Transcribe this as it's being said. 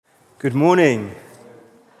Good morning.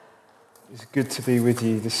 It's good to be with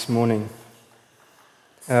you this morning.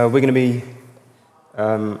 We're going to be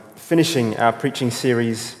finishing our preaching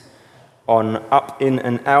series on Up, In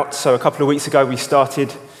and Out. So a couple of weeks ago we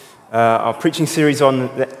started our preaching series on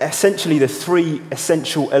essentially the three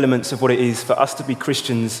essential elements of what it is for us to be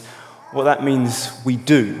Christians, what that means we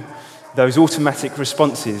do, those automatic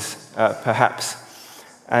responses perhaps.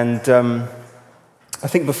 And I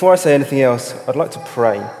think before I say anything else, I'd like to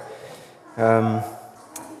pray.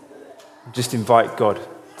 Just invite God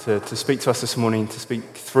to speak to us this morning, to speak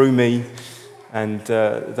through me, and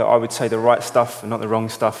that I would say the right stuff and not the wrong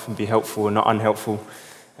stuff, and be helpful and not unhelpful,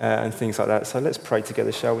 and things like that. So let's pray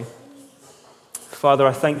together, shall we? Father,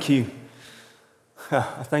 I thank you.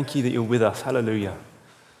 I thank you that you're with us. Hallelujah.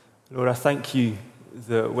 Lord, I thank you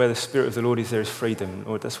that where the Spirit of the Lord is, there is freedom.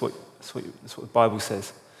 Lord, that's what the Bible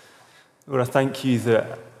says. Lord, I thank you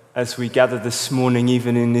that as we gather this morning,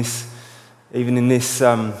 even in this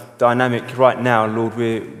dynamic right now, Lord,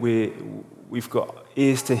 we've got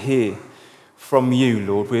ears to hear from you,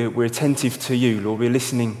 Lord. We're attentive to you, Lord. We're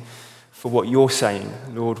listening for what you're saying,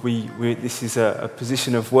 Lord. This is a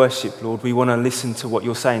position of worship, Lord. We want to listen to what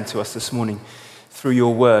you're saying to us this morning through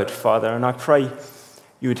your word, Father. And I pray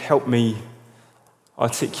you would help me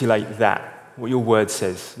articulate that, what your word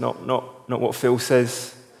says, not what Phil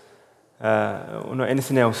says, or not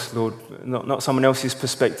anything else, Lord, not someone else's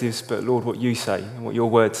perspectives, but Lord, what you say and what your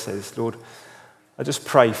word says, Lord. I just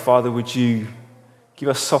pray, Father, would you give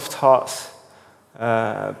us soft hearts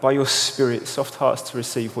by your Spirit, soft hearts to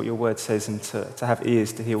receive what your word says and to have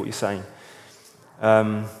ears to hear what you're saying.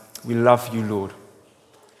 We love you, Lord.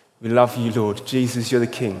 We love you, Lord. Jesus, you're the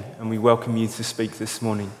King, and we welcome you to speak this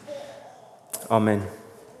morning. Amen.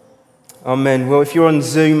 Amen. Well, if you're on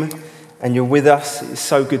Zoom and you're with us, it's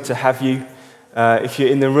so good to have you. If you're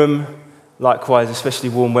in the room, likewise, especially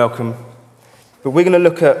warm welcome. But we're going to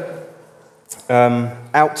look at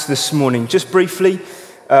out this morning. Just briefly,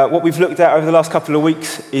 what we've looked at over the last couple of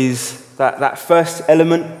weeks is that first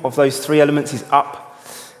element of those three elements is up.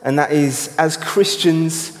 And that is, as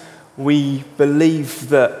Christians, we believe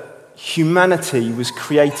that humanity was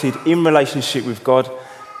created in relationship with God.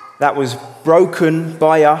 That was broken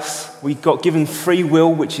by us. We got given free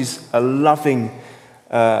will, which is a loving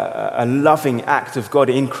act of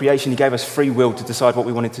God in creation. He gave us free will to decide what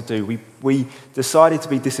we wanted to do. We decided to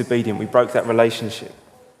be disobedient. We broke that relationship.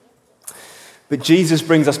 But Jesus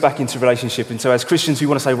brings us back into relationship. And so as Christians, we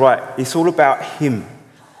want to say, right, it's all about him.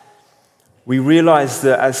 We realize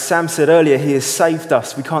that, as Sam said earlier, he has saved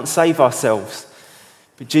us. We can't save ourselves.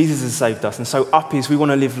 But Jesus has saved us. And so up is we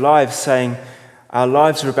want to live lives saying, our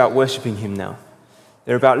lives are about worshipping him now.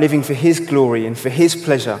 They're about living for his glory and for his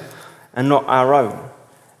pleasure and not our own.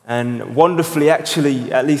 And wonderfully,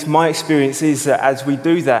 actually, at least my experience is that as we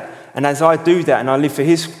do that, and as I do that, and I live for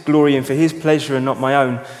his glory and for his pleasure and not my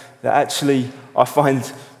own, that actually I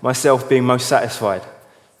find myself being most satisfied.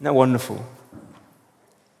 Isn't that wonderful?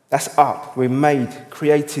 That's up. We're made,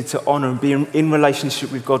 created to honor and be in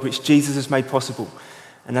relationship with God, which Jesus has made possible.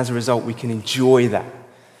 And as a result, we can enjoy that.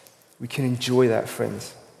 We can enjoy that,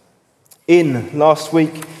 friends. Last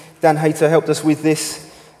week, Dan Hayter helped us with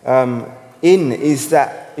this. Is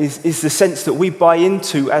the sense that we buy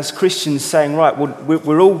into as Christians, saying, right,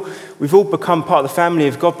 we've all become part of the family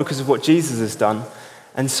of God because of what Jesus has done,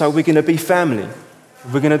 and so we're going to be family.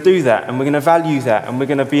 We're going to do that, and we're going to value that, and we're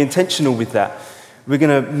going to be intentional with that. We're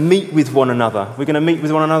going to meet with one another. We're going to meet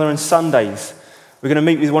with one another on Sundays. We're going to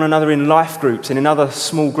meet with one another in life groups and in other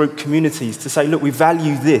small group communities to say, look, we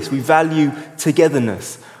value this. We value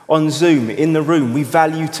togetherness. On Zoom, in the room, we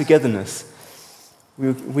value togetherness.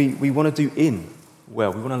 We want to do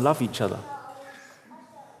well. We want to love each other.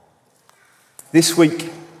 This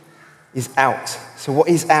week is out. So what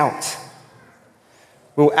is out?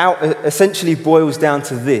 Well, out essentially boils down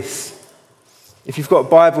to this. If you've got a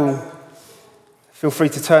Bible, feel free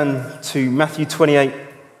to turn to Matthew 28.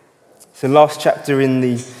 It's the last chapter in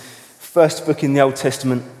the first book in the Old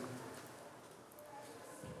Testament.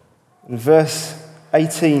 In verse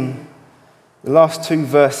 18, the last two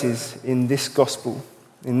verses in this gospel,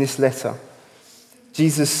 in this letter,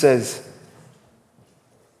 Jesus says,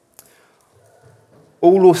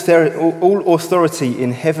 all authority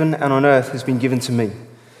in heaven and on earth has been given to me.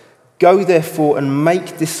 Go therefore and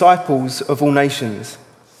make disciples of all nations,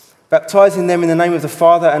 baptizing them in the name of the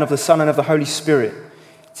Father and of the Son and of the Holy Spirit,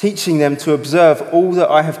 teaching them to observe all that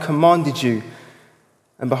I have commanded you.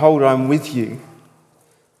 And behold, I am with you,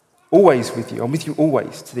 always with you. I'm with you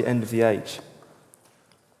always to the end of the age.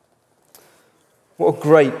 What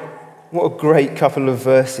a great couple of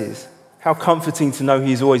verses. How comforting to know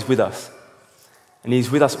he is always with us. And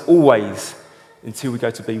he's with us always until we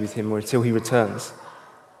go to be with him or until he returns.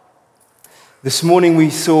 This morning we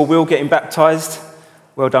saw Will getting baptized.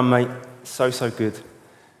 Well done, mate. So good.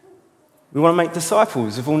 We want to make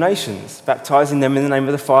disciples of all nations, baptizing them in the name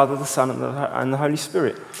of the Father, the Son, and the Holy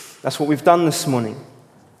Spirit. That's what we've done this morning.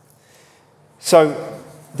 So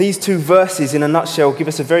these two verses, in a nutshell, give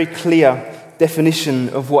us a very clear definition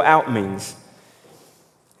of what out means.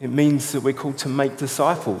 It means that we're called to make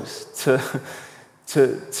disciples, to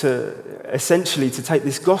essentially to take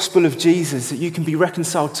this gospel of Jesus, that you can be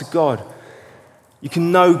reconciled to God. You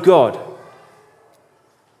can know God.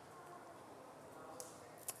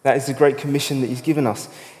 That is the great commission that he's given us.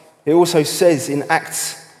 It also says in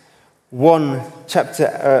Acts 1,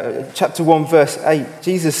 chapter 1, verse 8,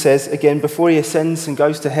 Jesus says, again, before he ascends and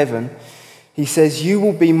goes to heaven, he says, "You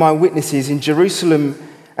will be my witnesses in Jerusalem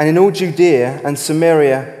and in all Judea and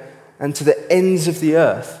Samaria and to the ends of the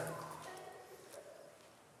earth."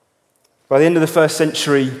 By the end of the first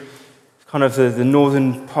century, kind of the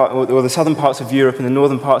northern part, or the southern parts of Europe and the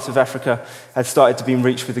northern parts of Africa had started to be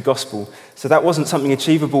reached with the gospel. So that wasn't something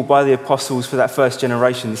achievable by the apostles for that first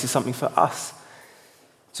generation. This is something for us,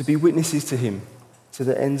 to be witnesses to him to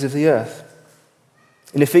the ends of the earth.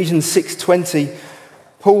 In Ephesians 6:20,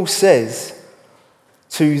 Paul says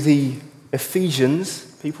to the Ephesians,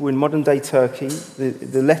 people in modern-day Turkey,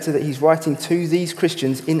 the letter that he's writing to these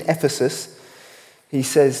Christians in Ephesus, he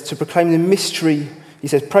says, to proclaim the mystery. He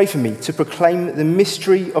says, "Pray for me to proclaim the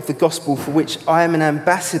mystery of the gospel for which I am an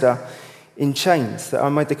ambassador in chains, that I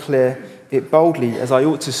may declare it boldly as I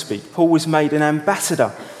ought to speak." Paul was made an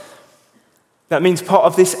ambassador. That means part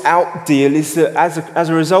of this out deal is that as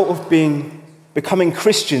a result of becoming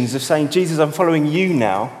Christians, of saying, "Jesus, I'm following you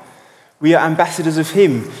now," we are ambassadors of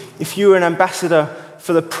him. If you are an ambassador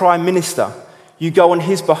for the Prime Minister, you go on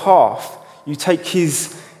his behalf. You take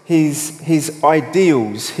his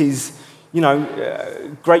ideals, his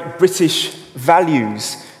great British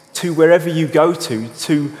values to wherever you go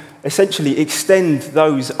to essentially extend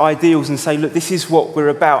those ideals and say, "Look, this is what we're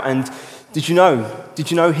about." And did you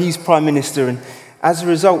know he's Prime Minister? And as a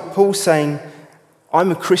result, Paul's saying,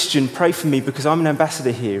 "I'm a Christian, pray for me because I'm an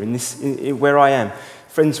ambassador here in where I am."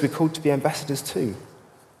 Friends, we're called to be ambassadors too.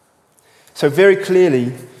 So very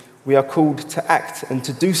clearly, we are called to act and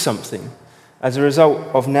to do something as a result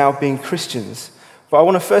of now being Christians. But I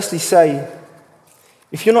want to firstly say,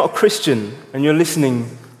 if you're not a Christian and you're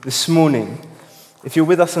listening this morning, if you're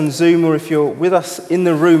with us on Zoom or if you're with us in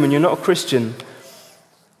the room and you're not a Christian,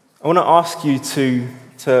 I want to ask you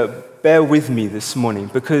to bear with me this morning,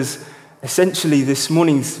 because essentially this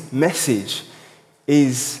morning's message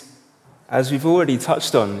is, as we've already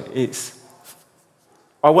touched on,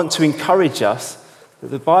 I want to encourage us that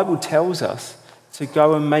the Bible tells us to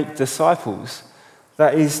go and make disciples.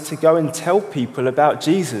 That is, to go and tell people about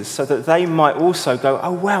Jesus so that they might also go,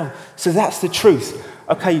 "Oh, wow, so that's the truth.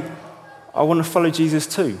 Okay, I want to follow Jesus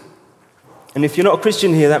too." And if you're not a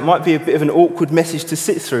Christian here, that might be a bit of an awkward message to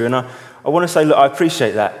sit through. And I want to say, look, I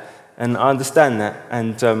appreciate that, and I understand that.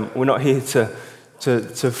 And we're not here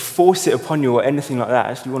to force it upon you or anything like that.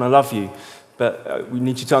 Actually, we want to love you. But we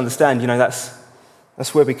need you to understand,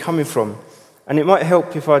 that's where we're coming from. And it might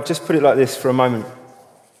help if I just put it like this for a moment.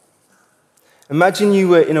 Imagine you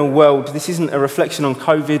were in a world, this isn't a reflection on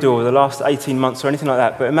COVID or the last 18 months or anything like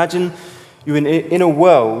that, but imagine you were in a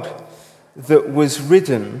world that was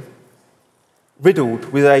riddled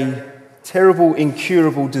with a terrible,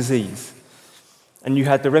 incurable disease, and you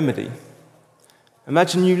had the remedy.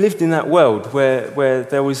 Imagine you lived in that world where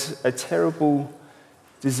there was a terrible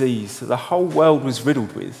disease that the whole world was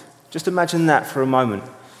riddled with. Just imagine that for a moment.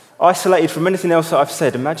 Isolated from anything else that I've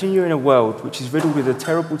said, imagine you're in a world which is riddled with a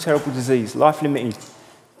terrible, terrible disease, life-limiting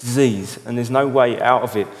disease, and there's no way out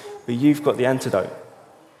of it, but you've got the antidote.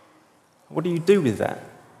 What do you do with that?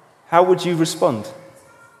 How would you respond?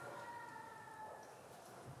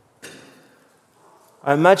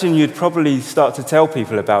 I imagine you'd probably start to tell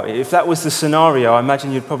people about it. If that was the scenario, I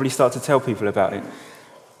imagine you'd probably start to tell people about it.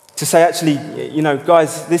 To say, actually,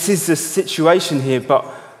 guys, this is the situation here, but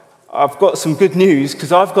I've got some good news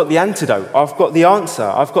because I've got the antidote. I've got the answer.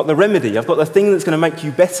 I've got the remedy. I've got the thing that's going to make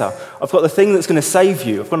you better. I've got the thing that's going to save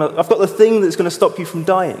you. I've got the thing that's going to stop you from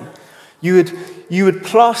dying. You would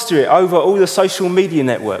plaster it over all the social media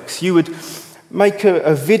networks. You would make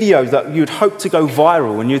a video that you'd hope to go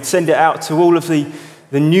viral, and you'd send it out to all of the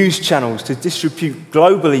news channels to distribute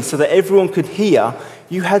globally so that everyone could hear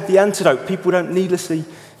you had the antidote. People don't needlessly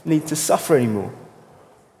need to suffer anymore.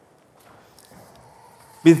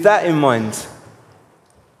 With that in mind,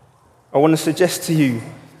 I want to suggest to you,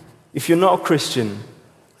 if you're not a Christian,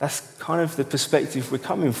 that's kind of the perspective we're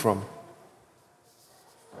coming from.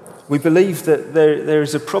 We believe that there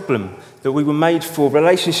is a problem, that we were made for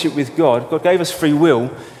relationship with God. God gave us free will.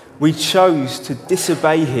 We chose to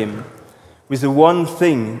disobey him with the one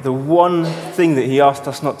thing that he asked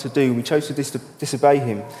us not to do. We chose to disobey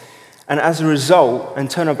him. And as a result, and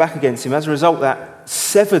turn our back against him, as a result, that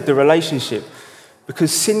severed the relationship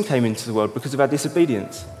because sin came into the world because of our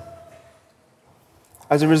disobedience.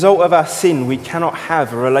 As a result of our sin, we cannot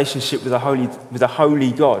have a relationship with a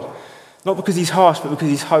holy God. Not because he's harsh, but because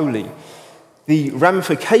he's holy. The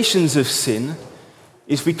ramifications of sin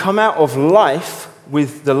is we come out of life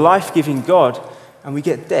with the life-giving God and we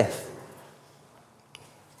get death.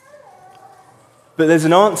 But there's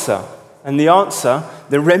an answer. And the answer,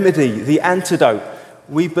 the remedy, the antidote,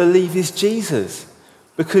 we believe is Jesus.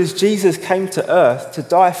 Because Jesus came to earth to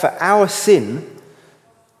die for our sin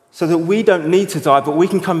so that we don't need to die, but we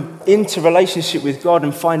can come into relationship with God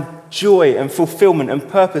and find joy and fulfillment and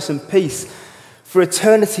purpose and peace for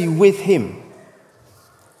eternity with him.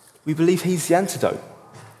 We believe he's the antidote.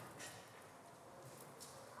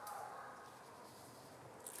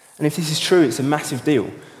 And if this is true, it's a massive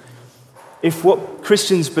deal. If what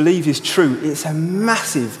Christians believe is true, it's a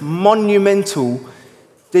massive, monumental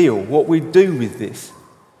deal, what we do with this.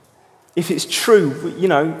 If it's true,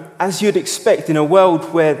 as you'd expect in a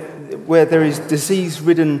world where there is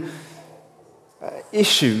disease-ridden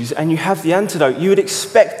issues and you have the antidote, you would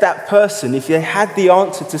expect that person, if they had the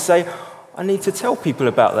answer, to say, I need to tell people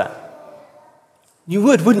about that. You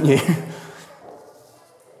would, wouldn't you?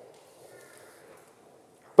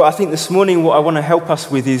 But I think this morning what I want to help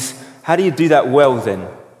us with is, how do you do that well then?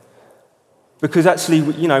 Because actually,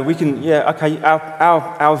 we can,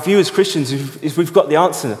 our view as Christians is we've got the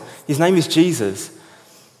answer. His name is Jesus.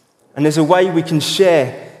 And there's a way we can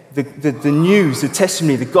share the news, the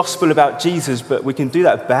testimony, the gospel about Jesus, but we can do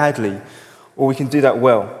that badly or we can do that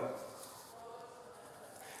well.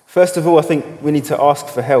 First of all, I think we need to ask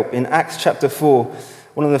for help. In Acts chapter 4,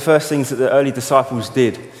 one of the first things that the early disciples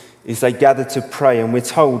did is they gathered to pray, and we're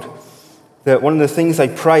told that one of the things they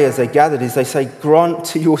pray as they gathered is they say, grant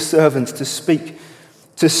to your servants to speak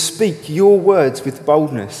your words with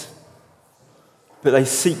boldness. But they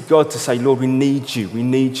seek God to say, Lord, we need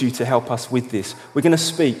you to help us with this. We're going to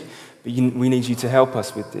speak, but we need you to help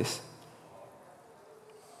us with this.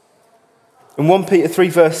 In 1 Peter 3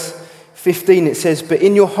 verse 15 it says, but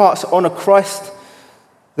in your hearts honour Christ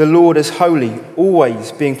the Lord as holy,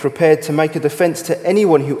 always being prepared to make a defence to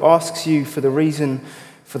anyone who asks you for the reason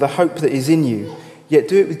for the hope that is in you, yet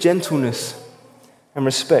do it with gentleness and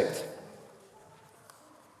respect.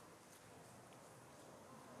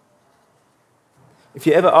 If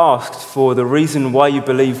you ever asked for the reason why you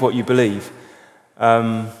believe what you believe,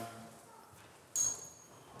 talk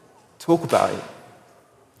about it.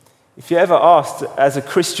 If you're ever asked as a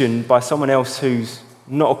Christian by someone else who's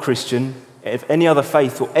not a Christian, of any other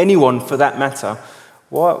faith or anyone for that matter,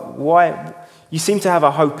 why you seem to have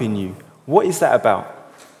a hope in you. What is that about?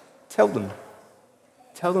 Tell them.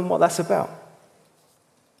 Tell them what that's about.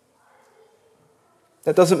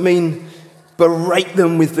 That doesn't mean berate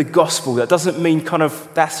them with the gospel. That doesn't mean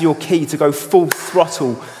that's your key to go full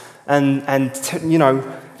throttle and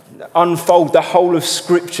unfold the whole of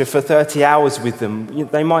Scripture for 30 hours with them.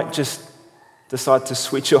 They might just decide to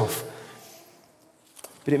switch off.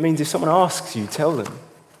 But it means if someone asks you, tell them.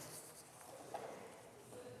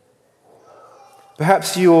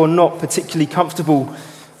 Perhaps you're not particularly comfortable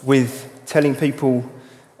with telling people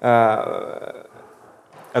about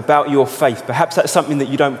your faith. Perhaps that's something that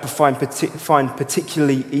you don't find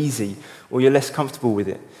particularly easy, or you're less comfortable with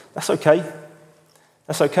it. That's okay.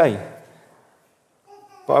 That's okay.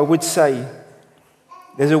 But I would say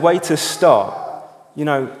there's a way to start.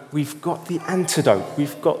 We've got the antidote.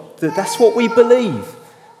 That's what we believe.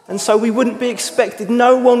 And so we wouldn't be expected,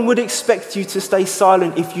 no one would expect you to stay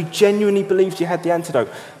silent if you genuinely believed you had the antidote.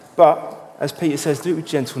 But, as Peter says, do it with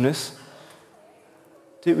gentleness.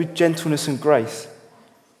 Do it with gentleness and grace.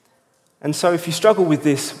 And so if you struggle with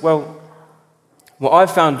this, well, what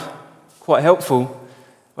I've found quite helpful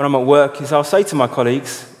when I'm at work is I'll say to my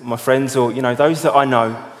colleagues, my friends, or those that I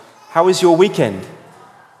know, how was your weekend?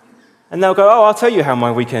 And they'll go, oh, I'll tell you how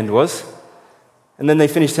my weekend was. And then they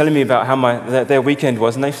finish telling me about how their weekend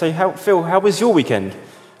was, and they say, Phil, how was your weekend?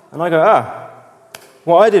 And I go,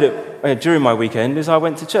 what I did during my weekend is I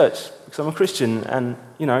went to church because I'm a Christian, and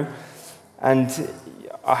I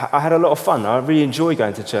had a lot of fun. I really enjoy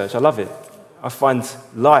going to church. I love it. I find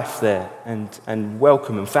life there and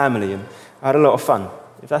welcome and family, and I had a lot of fun.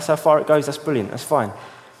 If that's how far it goes, that's brilliant. That's fine.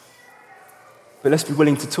 But let's be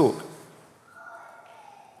willing to talk.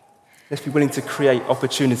 Let's be willing to create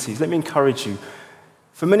opportunities. Let me encourage you.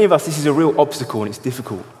 For many of us, this is a real obstacle and it's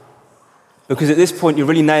difficult. Because at this point, you're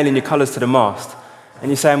really nailing your colours to the mast. And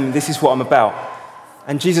you're saying, this is what I'm about.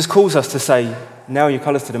 And Jesus calls us to say, nail your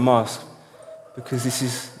colours to the mast. Because this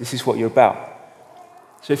is what you're about.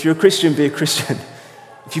 So if you're a Christian, be a Christian.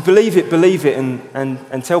 If you believe it,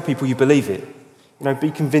 and tell people you believe it.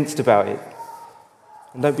 Be convinced about it.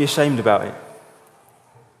 And don't be ashamed about it.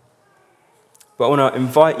 But I want to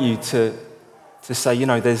invite you to say,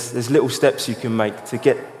 there's little steps you can make to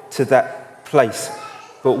get to that place.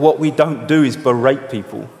 But what we don't do is berate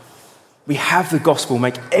people. We have the gospel.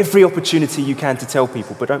 Make every opportunity you can to tell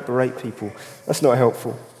people, but don't berate people. That's not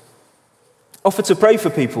helpful. Offer to pray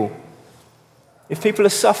for people. If people are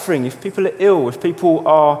suffering, if people are ill, if people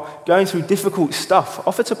are going through difficult stuff,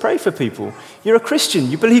 offer to pray for people. You're a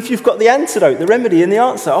Christian. You believe you've got the antidote, the remedy and the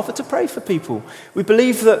answer. Offer to pray for people. We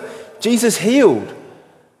believe that Jesus healed.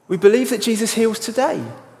 We believe that Jesus heals today.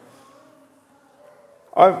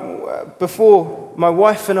 Before my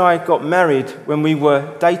wife and I got married, when we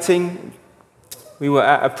were dating, we were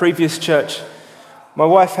at a previous church. My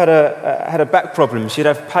wife had a back problem. She'd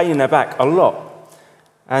have pain in her back a lot.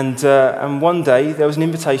 And one day there was an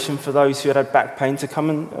invitation for those who had back pain to come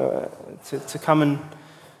and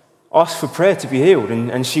ask for prayer to be healed.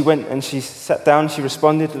 And she went and she sat down. She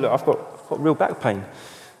responded, "Look, I've got real back pain."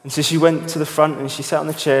 And so she went to the front and she sat on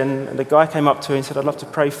the chair. And the guy came up to her and said, "I'd love to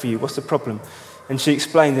pray for you. What's the problem?" And she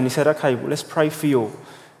explained. And he said, "Okay, well, let's pray for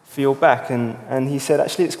your back." And he said,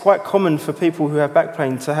 "Actually, it's quite common for people who have back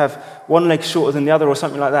pain to have one leg shorter than the other or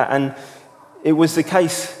something like that." And it was the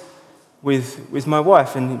case with my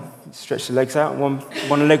wife, and he stretched the legs out, and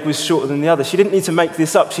one leg was shorter than the other. She didn't need to make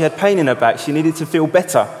this up. She had pain in her back. She needed to feel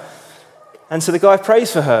better. And so the guy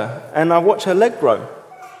prays for her, and I watch her leg grow,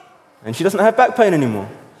 and she doesn't have back pain anymore.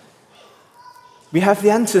 We have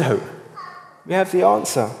the antidote. We have the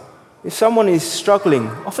answer. If someone is struggling,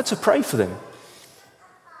 offer to pray for them.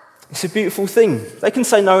 It's a beautiful thing. They can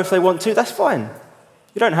say no if they want to. That's fine.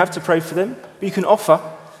 You don't have to pray for them, but you can offer.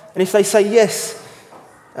 And if they say yes,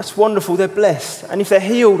 that's wonderful, they're blessed. And if they're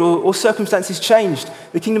healed or circumstances changed,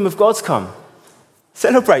 the kingdom of God's come.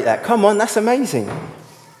 Celebrate that. Come on, that's amazing.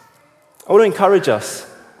 I want to encourage us.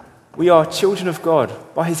 We are children of God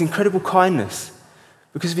by his incredible kindness,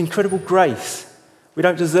 because of incredible grace. We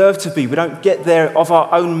don't deserve to be. We don't get there of our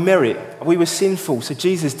own merit. We were sinful, so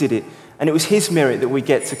Jesus did it. And it was his merit that we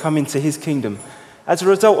get to come into his kingdom. As a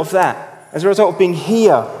result of that, as a result of being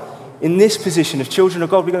here in this position of children of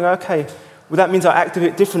God, we're going to go, okay, well, that means I act a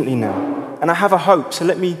bit differently now. And I have a hope, so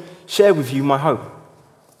let me share with you my hope.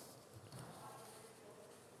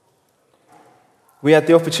 We had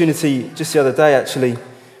the opportunity just the other day, actually.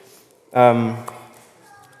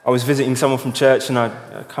 I was visiting someone from church, and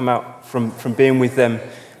I'd come out from being with them,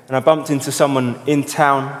 and I bumped into someone in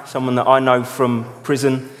town, someone that I know from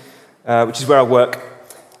prison, which is where I work.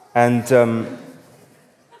 And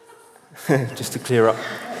just to clear up,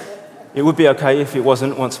 it would be okay if it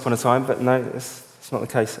wasn't once upon a time, but no, it's not the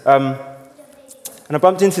case. And I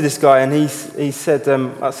bumped into this guy, and he said,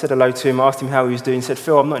 I said hello to him, asked him how he was doing. He said,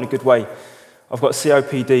 "Phil, I'm not in a good way. I've got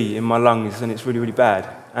COPD in my lungs, and it's really, really bad.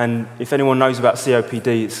 And if anyone knows about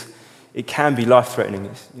COPD, it can be life-threatening.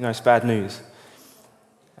 It's bad news."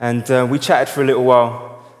 And we chatted for a little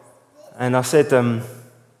while, and I said, I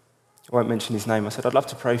won't mention his name. I said, "I'd love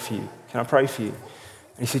to pray for you. Can I pray for you?"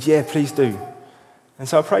 And he said, "Yeah, please do." And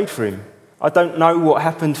so I prayed for him. I don't know what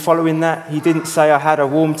happened following that. He didn't say I had a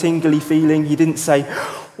warm, tingly feeling. He didn't say,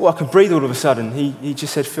 "Oh, I can breathe all of a sudden." He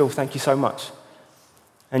just said, "Phil, thank you so much."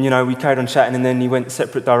 And, we carried on chatting, and then he went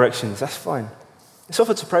separate directions. That's fine. It's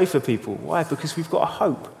offered to pray for people. Why? Because we've got a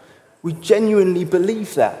hope. We genuinely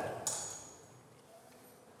believe that.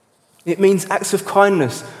 It means acts of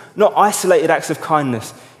kindness, not isolated acts of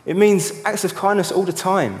kindness. It means acts of kindness all the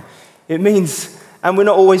time. It means, and we're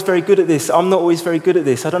not always very good at this. I'm not always very good at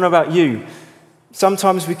this. I don't know about you.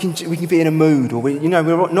 Sometimes we can be in a mood, or we're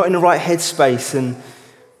not in the right headspace.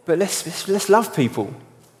 But let's love people.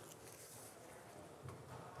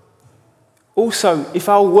 Also, if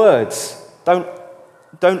our words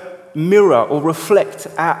don't mirror or reflect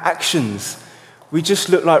our actions, we just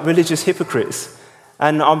look like religious hypocrites.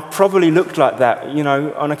 And I probably looked like that,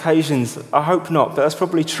 on occasions. I hope not, but that's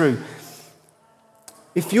probably true.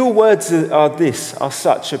 If your words are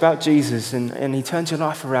such about Jesus, and he turns your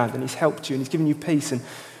life around, and he's helped you, and he's given you peace,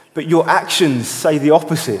 but your actions say the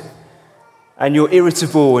opposite, and you're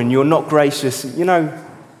irritable, and you're not gracious,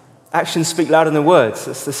 actions speak louder than words.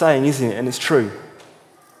 That's the saying, isn't it? And it's true.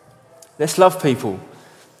 Let's love people.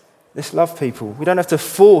 Let's love people. We don't have to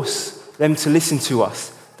force them to listen to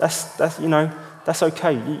us. That's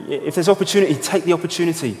okay. If there's opportunity, take the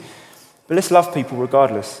opportunity. But let's love people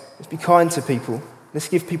regardless. Let's be kind to people. Let's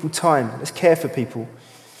give people time. Let's care for people.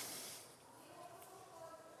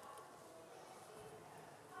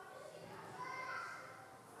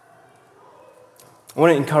 I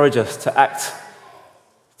want to encourage us to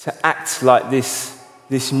act like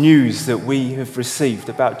this news that we have received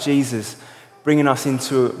about Jesus bringing us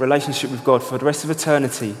into a relationship with God for the rest of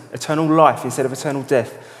eternity, eternal life instead of eternal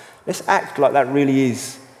death. Let's act like that really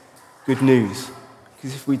is good news.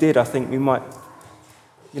 Because if we did, I think we might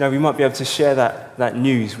be able to share that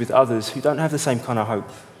news with others who don't have the same kind of hope.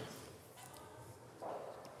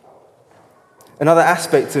 Another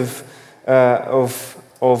aspect of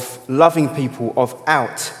loving people, of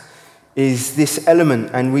out, is this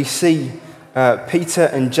element, and we see Peter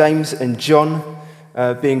and James and John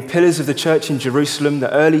being pillars of the church in Jerusalem,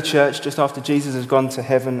 the early church just after Jesus has gone to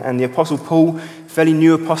heaven, and the Apostle Paul, fairly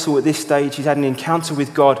new apostle at this stage, he's had an encounter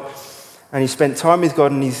with God, and he's spent time with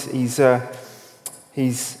God, and he's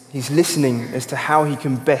listening as to how he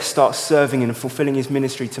can best start serving and fulfilling his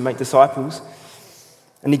ministry to make disciples.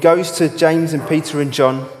 And he goes to James and Peter and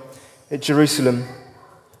John at Jerusalem,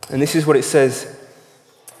 and this is what it says.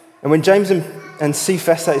 And when James and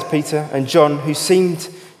Cephas, that is Peter, and John, who seemed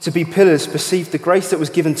to be pillars, perceived the grace that was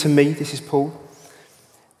given to me, this is Paul,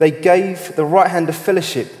 they gave the right hand of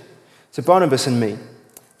fellowship to Barnabas and me,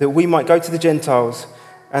 that we might go to the Gentiles,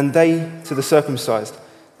 and they to the circumcised,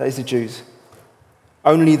 that is the Jews.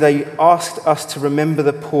 Only they asked us to remember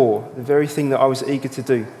the poor, the very thing that I was eager to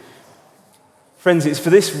do. Friends, it's for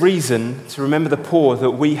this reason, to remember the poor, that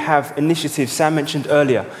we have initiatives, Sam mentioned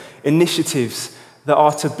earlier, initiatives that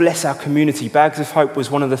are to bless our community. Bags of Hope was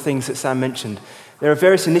one of the things that Sam mentioned. There are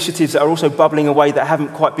various initiatives that are also bubbling away that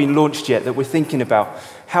haven't quite been launched yet, that we're thinking about.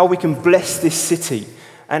 How we can bless this city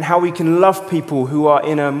and how we can love people who are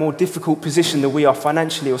in a more difficult position than we are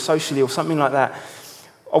financially or socially or something like that.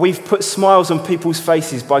 We've put smiles on people's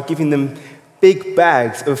faces by giving them big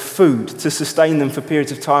bags of food to sustain them for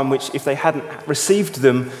periods of time, which if they hadn't received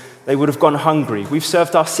them, they would have gone hungry. We've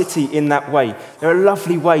served our city in that way. There are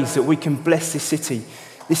lovely ways that we can bless this city.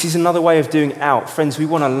 This is another way of doing out. Friends, we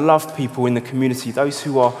want to love people in the community, those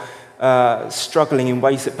who are struggling in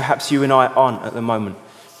ways that perhaps you and I aren't at the moment.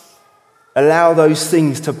 Allow those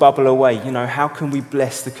things to bubble away. How can we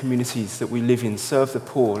bless the communities that we live in, serve the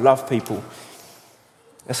poor, love people?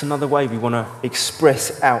 That's another way we want to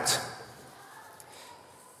express out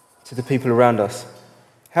to the people around us.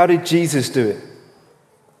 How did Jesus do it?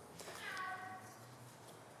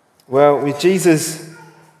 Well, with Jesus,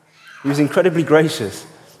 he was incredibly gracious,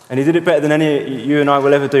 and he did it better than any you and I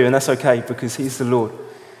will ever do, and that's okay because he's the Lord.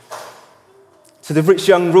 To the rich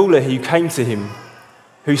young ruler who came to him,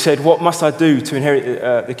 who said, "What must I do to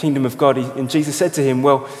inherit the kingdom of God?" And Jesus said to him,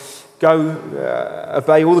 "Well, go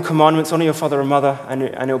obey all the commandments, honor your father and mother, and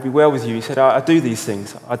it'll be well with you." He said, I do these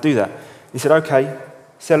things. I do that. He said, "Okay,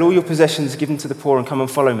 sell all your possessions, give them to the poor, and come and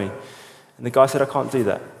follow me." And the guy said, "I can't do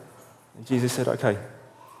that." And Jesus said, "Okay,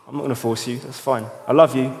 I'm not going to force you. That's fine. I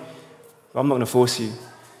love you, but I'm not going to force you."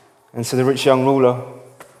 And so the rich young ruler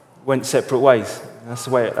went separate ways. That's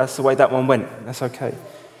the way that one went. That's okay.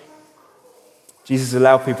 Jesus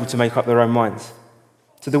allowed people to make up their own minds.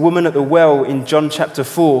 To the woman at the well in John chapter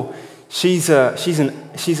 4, she's an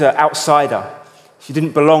outsider. She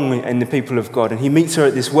didn't belong in the people of God. And he meets her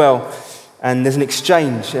at this well, and there's an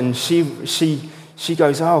exchange. And she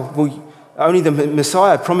goes, "Oh, well, only the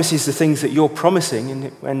Messiah promises the things that you're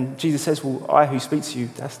promising." And Jesus says, "Well, I who speak to you,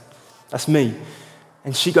 that's me."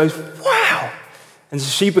 And she goes, "Wow!" And so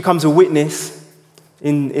she becomes a witness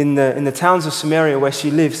in the towns of Samaria where she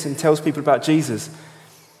lives and tells people about Jesus.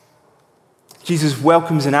 Jesus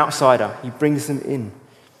welcomes an outsider. He brings them in.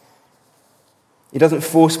 He doesn't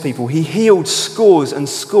force people. He healed scores and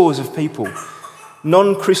scores of people.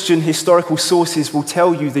 Non-Christian historical sources will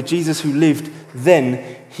tell you that Jesus who lived then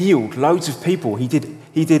healed loads of people. He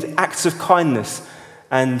did acts of kindness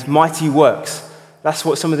and mighty works. That's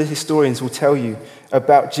what some of the historians will tell you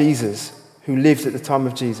about Jesus who lived at the time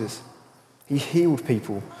of Jesus. He healed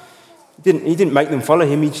people. He didn't make them follow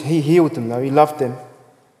him. He healed them, though. He loved them.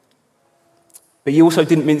 But he also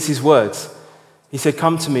didn't mince his words. He said,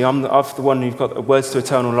 "Come to me. I'm the one who's got words to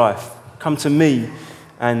eternal life. Come to me,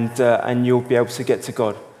 and you'll be able to get to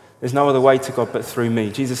God. There's no other way to God but through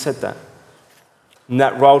me." Jesus said that. And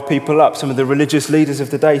that riled people up. Some of the religious leaders of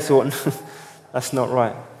the day thought, that's not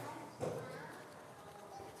right.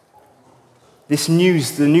 This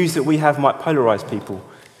news, the news that we have, might polarize people.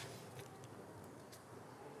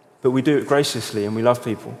 But we do it graciously and we love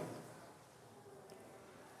people.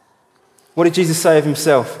 What did Jesus say of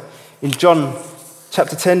himself? In John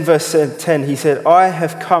chapter 10, verse 10, he said, "I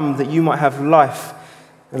have come that you might have life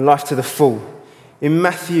and life to the full." In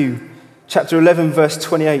Matthew chapter 11, verse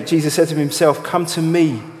 28, Jesus said to himself, "Come to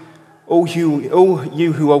me, all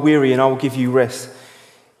you who are weary, and I will give you rest."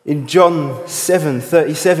 In John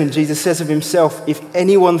 7:37, Jesus says of himself, "If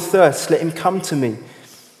anyone thirsts, let him come to me."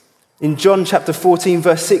 In John chapter 14,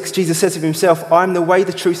 verse 6, Jesus says of himself, "I am the way,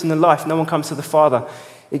 the truth, and the life. No one comes to the Father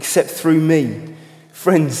except through me."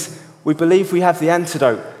 Friends, we believe we have the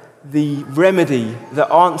antidote, the remedy, the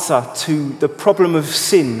answer to the problem of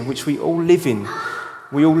sin, which we all live in,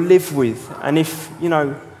 we all live with. And if,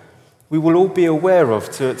 we will all be aware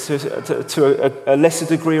of to a lesser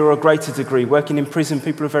degree or a greater degree. Working in prison,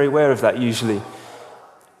 people are very aware of that usually.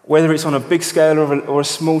 Whether it's on a big scale or a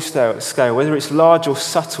small scale, whether it's large or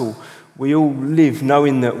subtle, we all live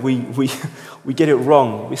knowing that we get it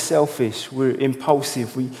wrong. We're selfish, we're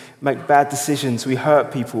impulsive, we make bad decisions, we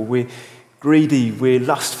hurt people, we're greedy, we're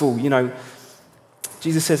lustful.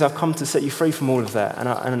 Jesus says, "I've come to set you free from all of that, and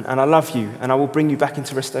I love you, and I will bring you back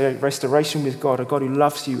into restoration with God, a God who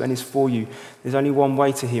loves you and is for you. There's only one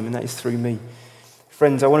way to him, and that is through me."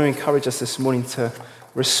 Friends, I want to encourage us this morning to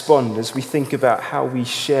respond as we think about how we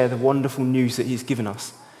share the wonderful news that he's given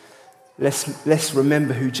us. Let's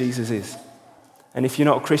remember who Jesus is. And if you're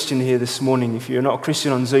not a Christian here this morning, if you're not a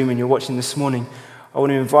Christian on Zoom and you're watching this morning, I want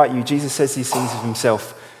to invite you. Jesus says these things of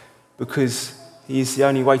himself because he is the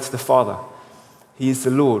only way to the Father. He is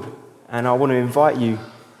the Lord. And I want to invite you.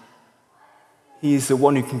 He is the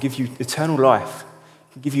one who can give you eternal life,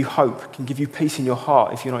 can give you hope, can give you peace in your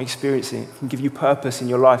heart if you're not experiencing it, can give you purpose in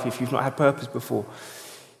your life if you've not had purpose before.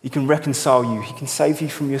 He can reconcile you. He can save you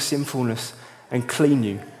from your sinfulness and clean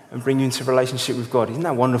you and bring you into a relationship with God. Isn't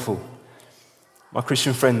that wonderful? My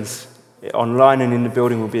Christian friends online and in the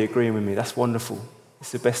building will be agreeing with me. That's wonderful.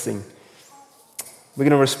 It's the best thing. We're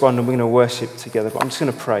going to respond and we're going to worship together, but I'm just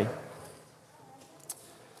going to pray.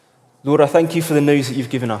 Lord, I thank you for the news that you've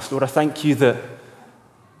given us. Lord, I thank you that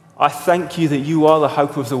you are the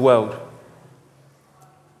hope of the world.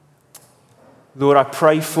 Lord, I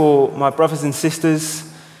pray for my brothers and sisters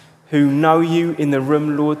who know you in the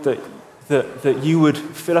room, Lord, that you would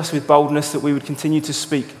fill us with boldness, that we would continue to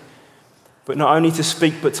speak, but not only to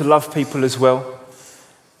speak, but to love people as well.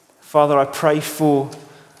 Father, I pray for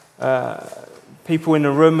people in the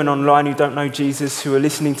room and online who don't know Jesus, who are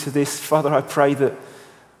listening to this. Father, I pray that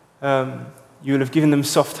you will have given them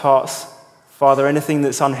soft hearts. Father, anything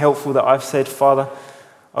that's unhelpful that I've said, Father,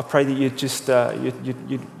 I pray that you'd just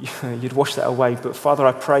you'd wash that away. But Father,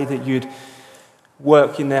 I pray that you'd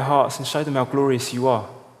work in their hearts and show them how glorious you are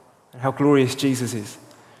and how glorious Jesus is.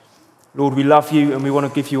 Lord, we love you and we want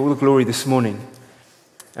to give you all the glory this morning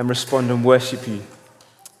and respond and worship you.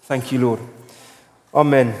 Thank you, Lord.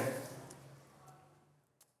 Amen.